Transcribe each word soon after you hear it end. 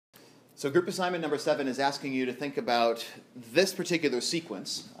So group assignment number 7 is asking you to think about this particular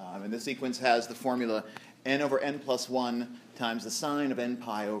sequence. And this sequence has the formula n over n plus 1 times the sine of n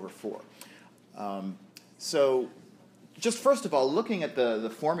pi over 4. So just first of all, looking at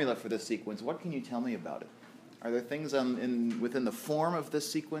the formula for this sequence, what can you tell me about it? Are there things within the form of this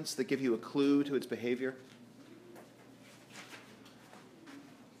sequence that give you a clue to its behavior?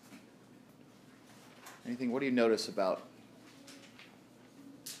 Anything? What do you notice about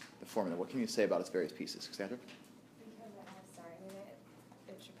the formula? What can you say about its various pieces? Cassandra? Because it has sine in it,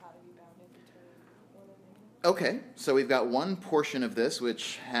 it should probably be bounded between one and the other. Okay, so we've got one portion of this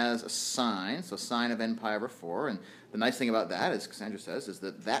which has a sine, so sine of n pi over 4. And the nice thing about that, as Cassandra says, is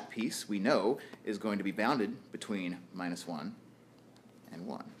that that piece, we know, is going to be bounded between minus 1 and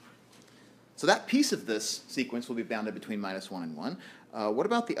 1. So that piece of this sequence will be bounded between minus 1 and 1. What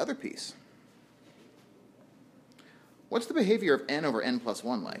about the other piece? What's the behavior of n over n plus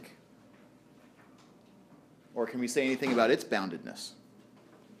 1 like? Or can we say anything about its boundedness?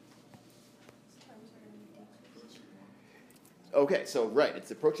 Okay, so right,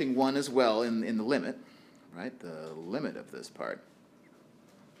 it's approaching 1 as well in the limit, right? The limit of this part,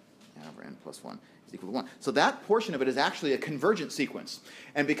 n over n plus 1 is equal to 1. So that portion of it is actually a convergent sequence.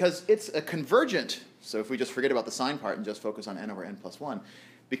 And because it's a convergent, so if we just forget about the sine part and just focus on n over n plus 1,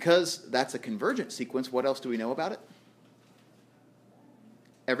 because that's a convergent sequence, what else do we know about it?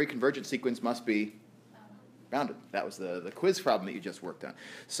 Every convergent sequence must be bounded. That was the quiz problem that you just worked on.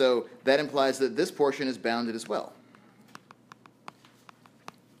 So that implies that this portion is bounded as well.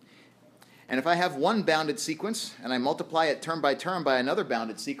 And if I have one bounded sequence and I multiply it term by another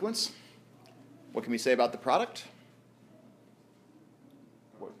bounded sequence, what can we say about the product?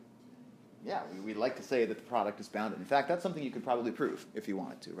 Yeah, we'd like to say that the product is bounded. In fact, that's something you could probably prove if you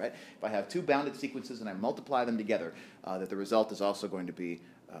wanted to, right? If I have two bounded sequences and I multiply them together, that the result is also going to be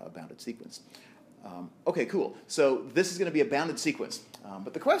a bounded sequence. Okay, cool. So this is going to be a bounded sequence.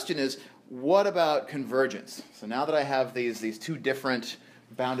 But the question is, what about convergence? So now that I have these two different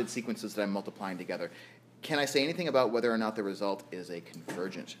bounded sequences that I'm multiplying together, can I say anything about whether or not the result is a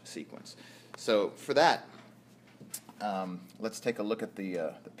convergent sequence? So for that, let's take a look at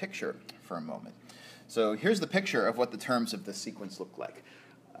the picture for a moment. So here's the picture of what the terms of this sequence look like.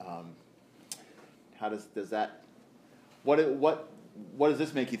 How does that? What does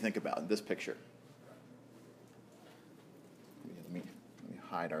this make you think about, this picture? Let me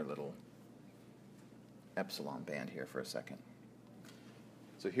hide our little epsilon band here for a second.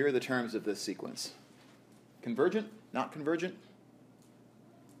 So here are the terms of this sequence. Convergent? Not convergent?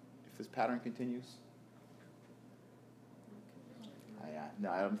 If this pattern continues? No,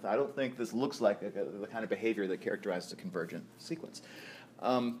 I don't think this looks like the kind of behavior that characterizes a convergent sequence.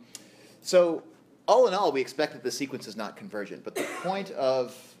 So all in all, we expect that the sequence is not convergent. But the point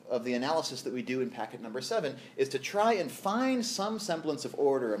of the analysis that we do in packet number 7 is to try and find some semblance of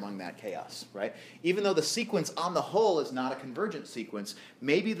order among that chaos, right? Even though the sequence on the whole is not a convergent sequence,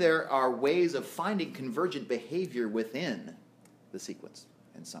 maybe there are ways of finding convergent behavior within the sequence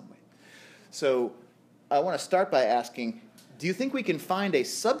in some way. So I want to start by asking, do you think we can find a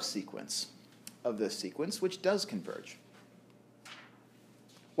subsequence of this sequence which does converge?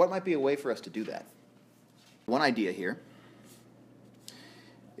 What might be a way for us to do that? One idea here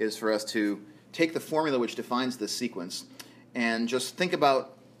is for us to take the formula which defines this sequence and just think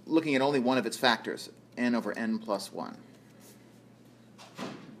about looking at only one of its factors, n over n plus 1.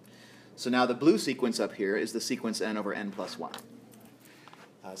 So now the blue sequence up here is the sequence n over n plus 1.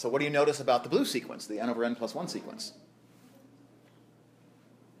 So what do you notice about the blue sequence, the n over n plus 1 sequence?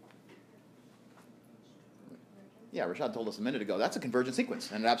 Yeah, Rashad told us a minute ago, that's a convergent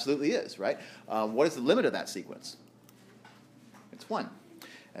sequence, and it absolutely is, right? What is the limit of that sequence? It's 1,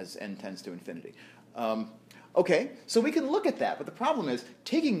 as n tends to infinity. Okay, so we can look at that, but the problem is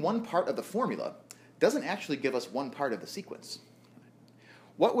taking one part of the formula doesn't actually give us one part of the sequence.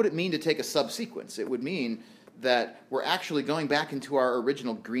 What would it mean to take a subsequence? It would mean that we're actually going back into our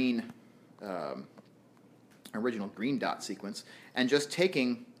original green dot sequence and just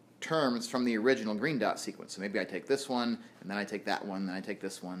taking terms from the original green dot sequence. So maybe I take this one, and then I take that one, then I take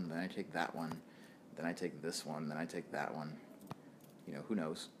this one, then I take that one, then I take this one, then I take that one. You know, who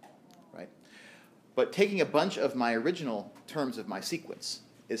knows, right? But taking a bunch of my original terms of my sequence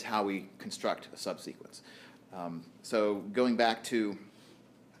is how we construct a subsequence. So going back to,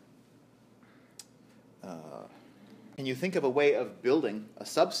 can you think of a way of building a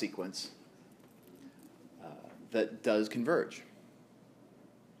subsequence that does converge?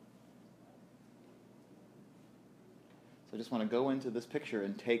 So I just want to go into this picture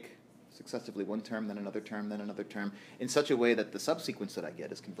and take successively one term, then another term, then another term, in such a way that the subsequence that I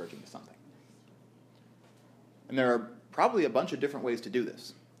get is converging to something. And there are probably a bunch of different ways to do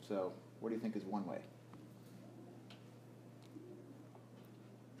this. So what do you think is one way?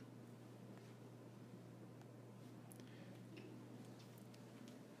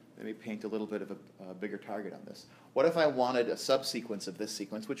 Let me paint a little bit of a bigger target on this. What if I wanted a subsequence of this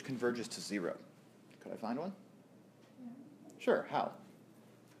sequence which converges to 0? Could I find one? Yeah. Sure, how?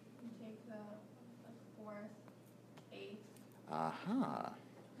 You take the fourth, eighth. Aha.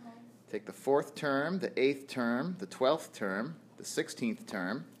 Take the 4th term, the 8th term, the 12th term, the 16th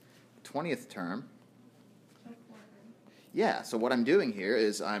term, the 20th term. Yeah, so what I'm doing here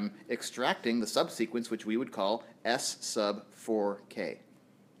is I'm extracting the subsequence which we would call S sub 4k.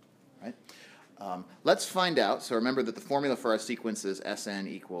 Right? Let's find out. So remember that the formula for our sequence is Sn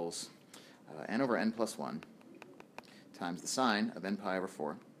equals n over n plus 1 times the sine of n pi over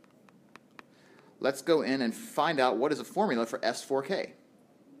 4. Let's go in and find out what is a formula for S4k.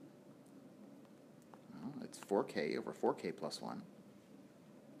 Well, it's 4k over 4k plus 1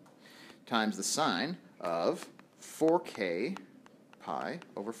 times the sine of 4k pi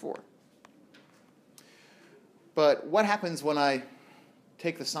over 4. But what happens when I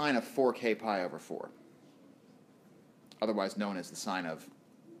take the sine of 4k pi over 4, otherwise known as the sine of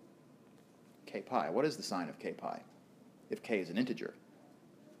k pi? What is the sine of k pi if k is an integer?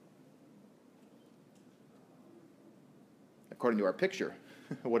 According to our picture,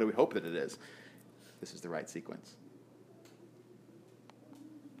 what do we hope that it is? This is the right sequence.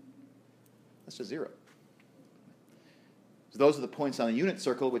 That's just 0. So those are the points on the unit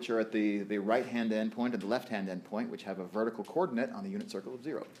circle which are at the right-hand endpoint and the left-hand endpoint, which have a vertical coordinate on the unit circle of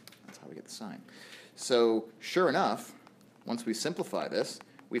 0. That's how we get the sine. So sure enough, once we simplify this,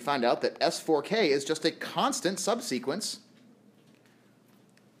 we find out that S4k is just a constant subsequence,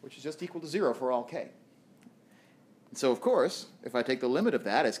 which is just equal to 0 for all k. And so, of course, if I take the limit of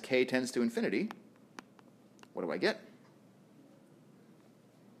that as k tends to infinity, what do I get?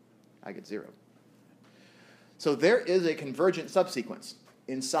 I get 0. So there is a convergent subsequence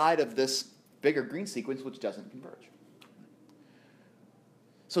inside of this bigger green sequence which doesn't converge.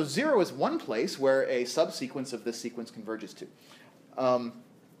 So 0 is one place where a subsequence of this sequence converges to.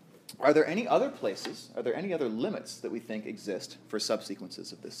 Are there any other places, are there any other limits that we think exist for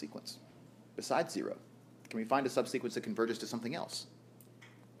subsequences of this sequence besides 0? Can we find a subsequence that converges to something else?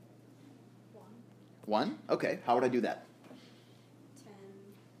 1. 1? Okay, how would I do that? 10,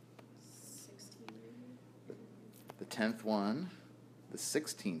 16. The 10th one, the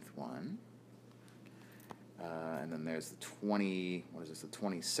 16th one, and then there's the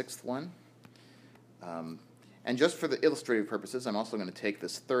 26th one. And just for the illustrative purposes, I'm also going to take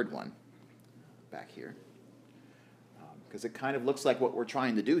this third one back here, because it kind of looks like what we're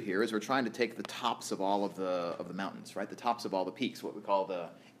trying to do here is we're trying to take the tops of all of the mountains, right? The tops of all the peaks, what we call the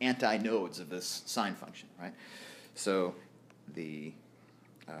antinodes of this sine function, right? So the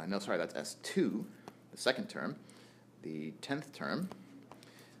that's S2, the second term, the 10th term,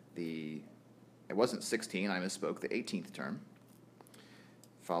 it wasn't 16, I misspoke, the 18th term,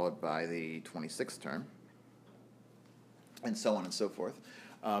 followed by the 26th term, and so on and so forth.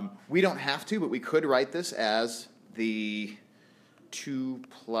 We don't have to, but we could write this as the 2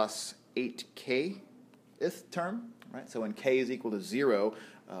 plus 8k-th term, right? So when k is equal to 0,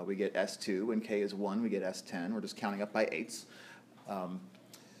 we get S2. When k is 1, we get S10. We're just counting up by 8s.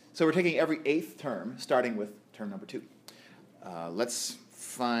 So we're taking every 8th term, starting with term number 2. Let's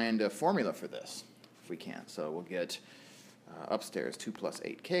find a formula for this, if we can. So we'll get upstairs 2 plus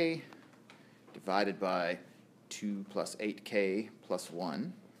 8k divided by 2 plus 8k plus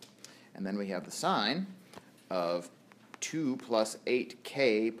 1. And then we have the sine of 2 plus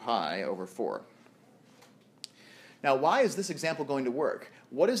 8k pi over 4. Now, why is this example going to work?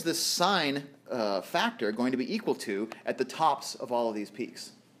 What is this sine factor going to be equal to at the tops of all of these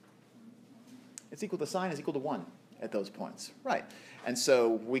peaks? It's equal to sine is equal to 1 at those points. Right. And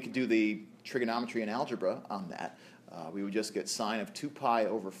so we could do the trigonometry and algebra on that. We would just get sine of 2 pi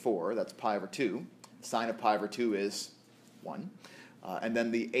over 4. That's pi over 2. Sine of pi over 2 is 1. And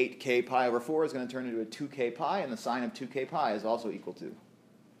then the 8k pi over 4 is going to turn into a 2k pi, and the sine of 2k pi is also equal to...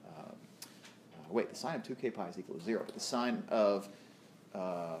 the sine of 2k pi is equal to 0, but the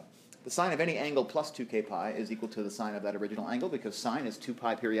sine of any angle plus 2k pi is equal to the sine of that original angle, because sine is 2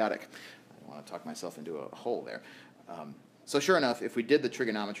 pi periodic. I don't want to talk myself into a hole there. So sure enough, if we did the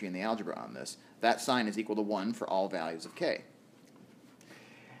trigonometry and the algebra on this, that sine is equal to 1 for all values of k.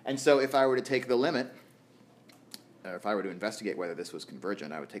 And so if I were to take the limit, or if I were to investigate whether this was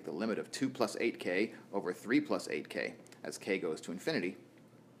convergent, I would take the limit of 2 plus 8k over 3 plus 8k as k goes to infinity.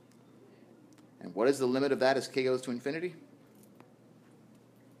 And what is the limit of that as k goes to infinity?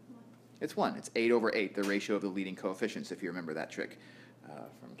 It's 1. It's 8 over 8, the ratio of the leading coefficients, if you remember that trick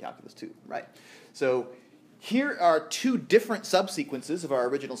from Calculus 2. Right. So here are two different subsequences of our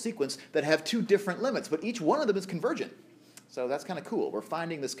original sequence that have two different limits, but each one of them is convergent. So that's kind of cool. We're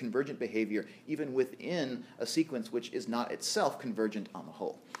finding this convergent behavior even within a sequence which is not itself convergent on the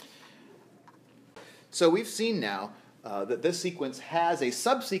whole. So we've seen now that this sequence has a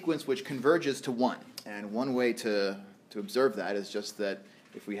subsequence which converges to 1. And one way to observe that is just that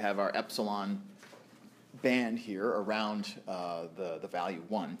if we have our epsilon band here around the value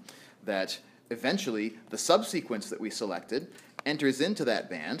 1, that eventually the subsequence that we selected enters into that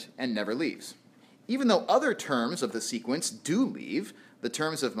band and never leaves. Even though other terms of the sequence do leave, the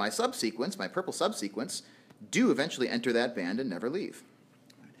terms of my subsequence, my purple subsequence, do eventually enter that band and never leave.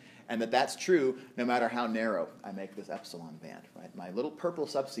 And that's true no matter how narrow I make this epsilon band. Right? My little purple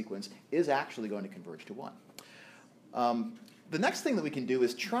subsequence is actually going to converge to 1. The next thing that we can do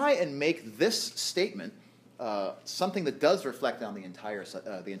is try and make this statement something that does reflect on the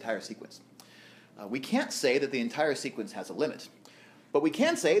entire sequence. We can't say that the entire sequence has a limit, but we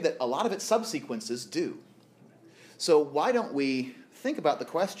can say that a lot of its subsequences do. So why don't we think about the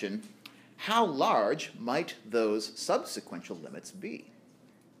question, how large might those subsequential limits be?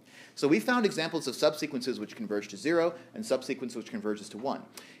 So we found examples of subsequences which converge to 0 and subsequence which converges to 1.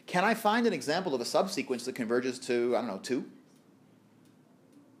 Can I find an example of a subsequence that converges to, I don't know, 2?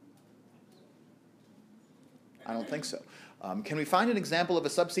 I don't think so. Can we find an example of a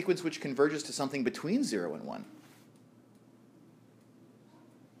subsequence which converges to something between 0 and 1?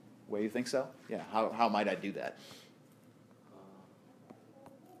 Way you think so? Yeah, how might I do that?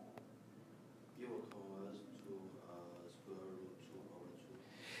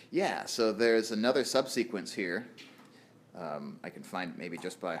 Yeah, so there's another subsequence here. I can find maybe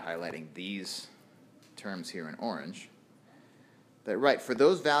just by highlighting these terms here in orange. That, right, for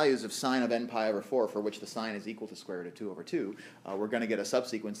those values of sine of n pi over 4 for which the sine is equal to square root of 2 over 2, we're going to get a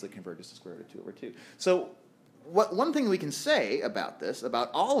subsequence that converges to square root of 2 over 2. So one thing we can say about this,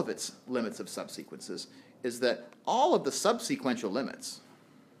 about all of its limits of subsequences, is that all of the subsequential limits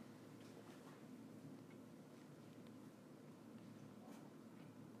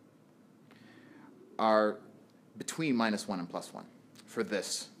are between -1 and +1 for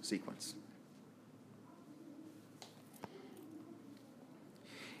this sequence.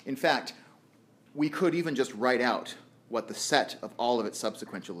 In fact, we could even just write out what the set of all of its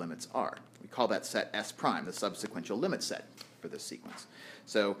subsequential limits are. We call that set S prime, the subsequential limit set for this sequence.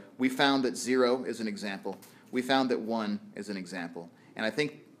 So we found that 0 is an example. We found that 1 is an example. And I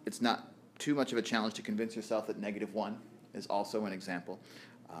think it's not too much of a challenge to convince yourself that -1 is also an example.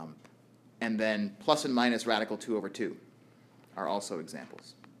 And then plus and minus radical 2 over 2 are also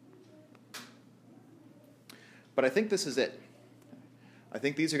examples. But I think this is it. I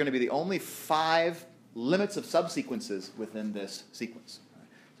think these are going to be the only 5 limits of subsequences within this sequence.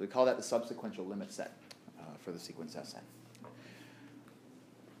 So we call that the subsequential limit set for the sequence Sn.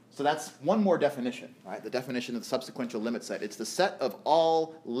 So that's one more definition, right? The definition of the subsequential limit set. It's the set of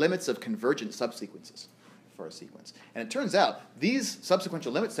all limits of convergent subsequences for a sequence. And it turns out these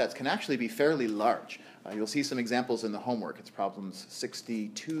subsequential limit sets can actually be fairly large. You'll see some examples in the homework. It's problems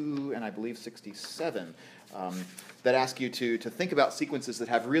 62 and I believe 67 that ask you to think about sequences that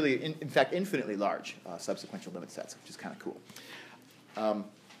have really, in fact, infinitely large subsequential limit sets, which is kind of cool.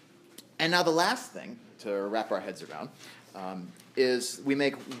 And now the last thing to wrap our heads around is we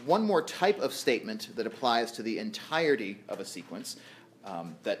make one more type of statement that applies to the entirety of a sequence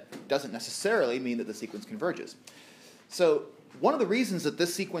that doesn't necessarily mean that the sequence converges. So one of the reasons that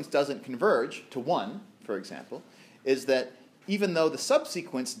this sequence doesn't converge to 1, for example, is that even though the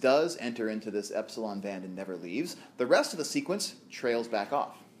subsequence does enter into this epsilon band and never leaves, the rest of the sequence trails back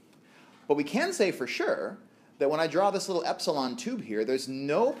off. But we can say for sure that when I draw this little epsilon tube here, there's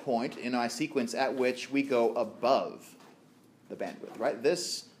no point in my sequence at which we go above the bandwidth, right?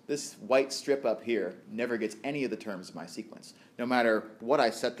 This white strip up here never gets any of the terms of my sequence, no matter what I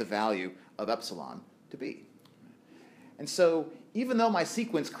set the value of epsilon to be. And so even though my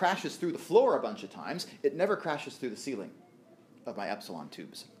sequence crashes through the floor a bunch of times, it never crashes through the ceiling of my epsilon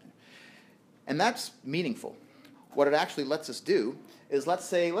tubes. And that's meaningful. What it actually lets us do is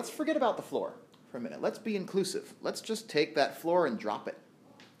let's forget about the floor for a minute. Let's be inclusive. Let's just take that floor and drop it.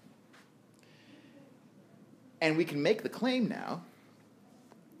 And we can make the claim now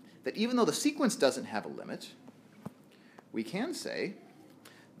that even though the sequence doesn't have a limit, we can say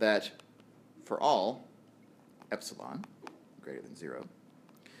that for all epsilon greater than 0,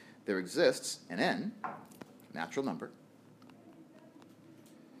 there exists an n, natural number,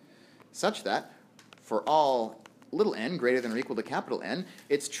 such that for all little n greater than or equal to capital N,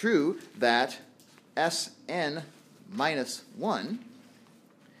 it's true that Sn minus 1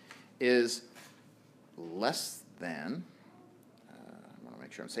 is less than, I want to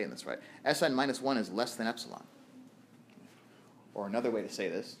make sure I'm saying this right, Sn minus 1 is less than epsilon. Or another way to say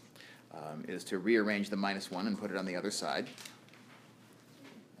this is to rearrange the minus 1 and put it on the other side.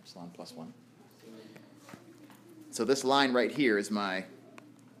 Epsilon plus 1. So this line right here is my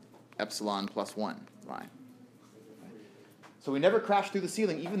epsilon plus 1 line. So we never crash through the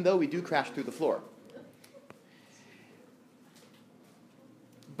ceiling, even though we do crash through the floor.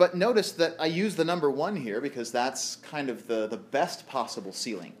 But notice that I use the number 1 here because that's kind of the best possible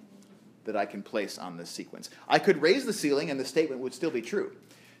ceiling that I can place on this sequence. I could raise the ceiling and the statement would still be true.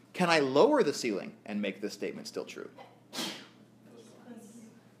 Can I lower the ceiling and make this statement still true?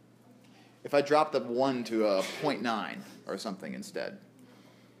 If I drop the 1 to a 0.9 or something instead,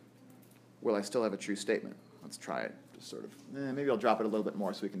 will I still have a true statement? Let's try it. Just sort of, maybe I'll drop it a little bit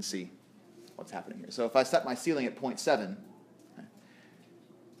more so we can see what's happening here. So if I set my ceiling at 0.7,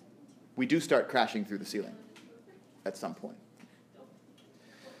 we do start crashing through the ceiling at some point.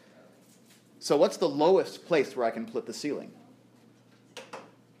 So what's the lowest place where I can put the ceiling?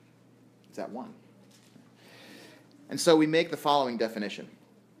 It's at 1. And so we make the following definition.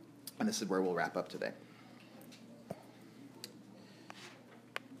 And this is where we'll wrap up today.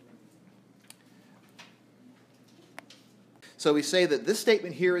 So we say that this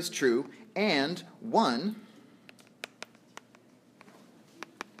statement here is true, and 1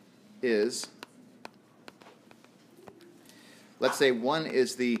 is, let's say 1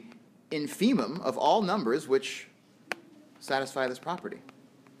 is the infimum of all numbers which satisfy this property.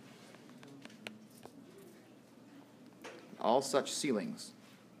 All such ceilings.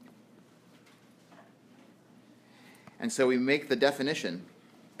 And so we make the definition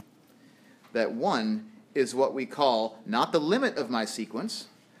that 1 is what we call not the limit of my sequence,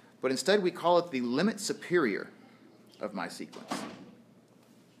 but instead we call it the limit superior of my sequence.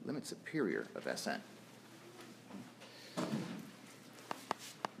 Limit superior of Sn.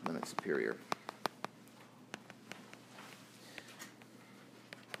 Limit superior.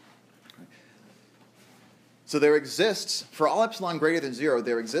 So there exists, for all epsilon greater than 0,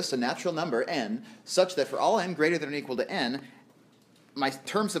 there exists a natural number, n, such that for all n greater than or equal to n, my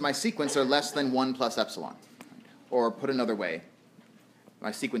terms of my sequence are less than 1 plus epsilon. Or put another way,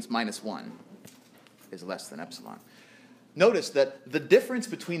 my sequence minus 1 is less than epsilon. Notice that the difference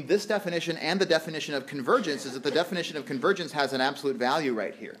between this definition and the definition of convergence is that the definition of convergence has an absolute value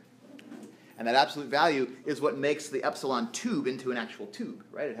right here. And that absolute value is what makes the epsilon tube into an actual tube,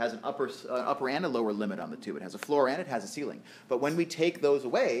 right? It has an upper and a lower limit on the tube. It has a floor and it has a ceiling. But when we take those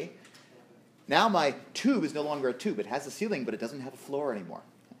away, now my tube is no longer a tube. It has a ceiling, but it doesn't have a floor anymore.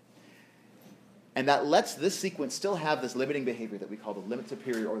 And that lets this sequence still have this limiting behavior that we call the limit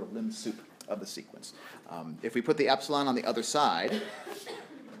superior or the limsup of the sequence. If we put the epsilon on the other side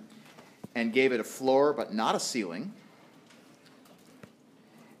and gave it a floor but not a ceiling,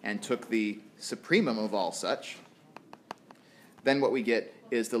 and took the supremum of all such, then what we get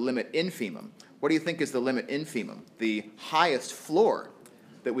is the limit infimum. What do you think is the limit infimum? The highest floor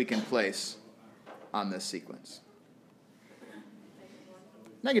that we can place on this sequence.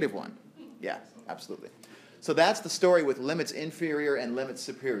 -1. Yeah, absolutely. So that's the story with limits inferior and limits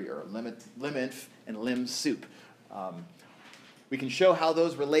superior, liminf and limsup. We can show how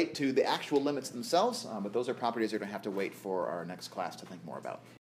those relate to the actual limits themselves, but those are properties you're going to have to wait for our next class to think more about.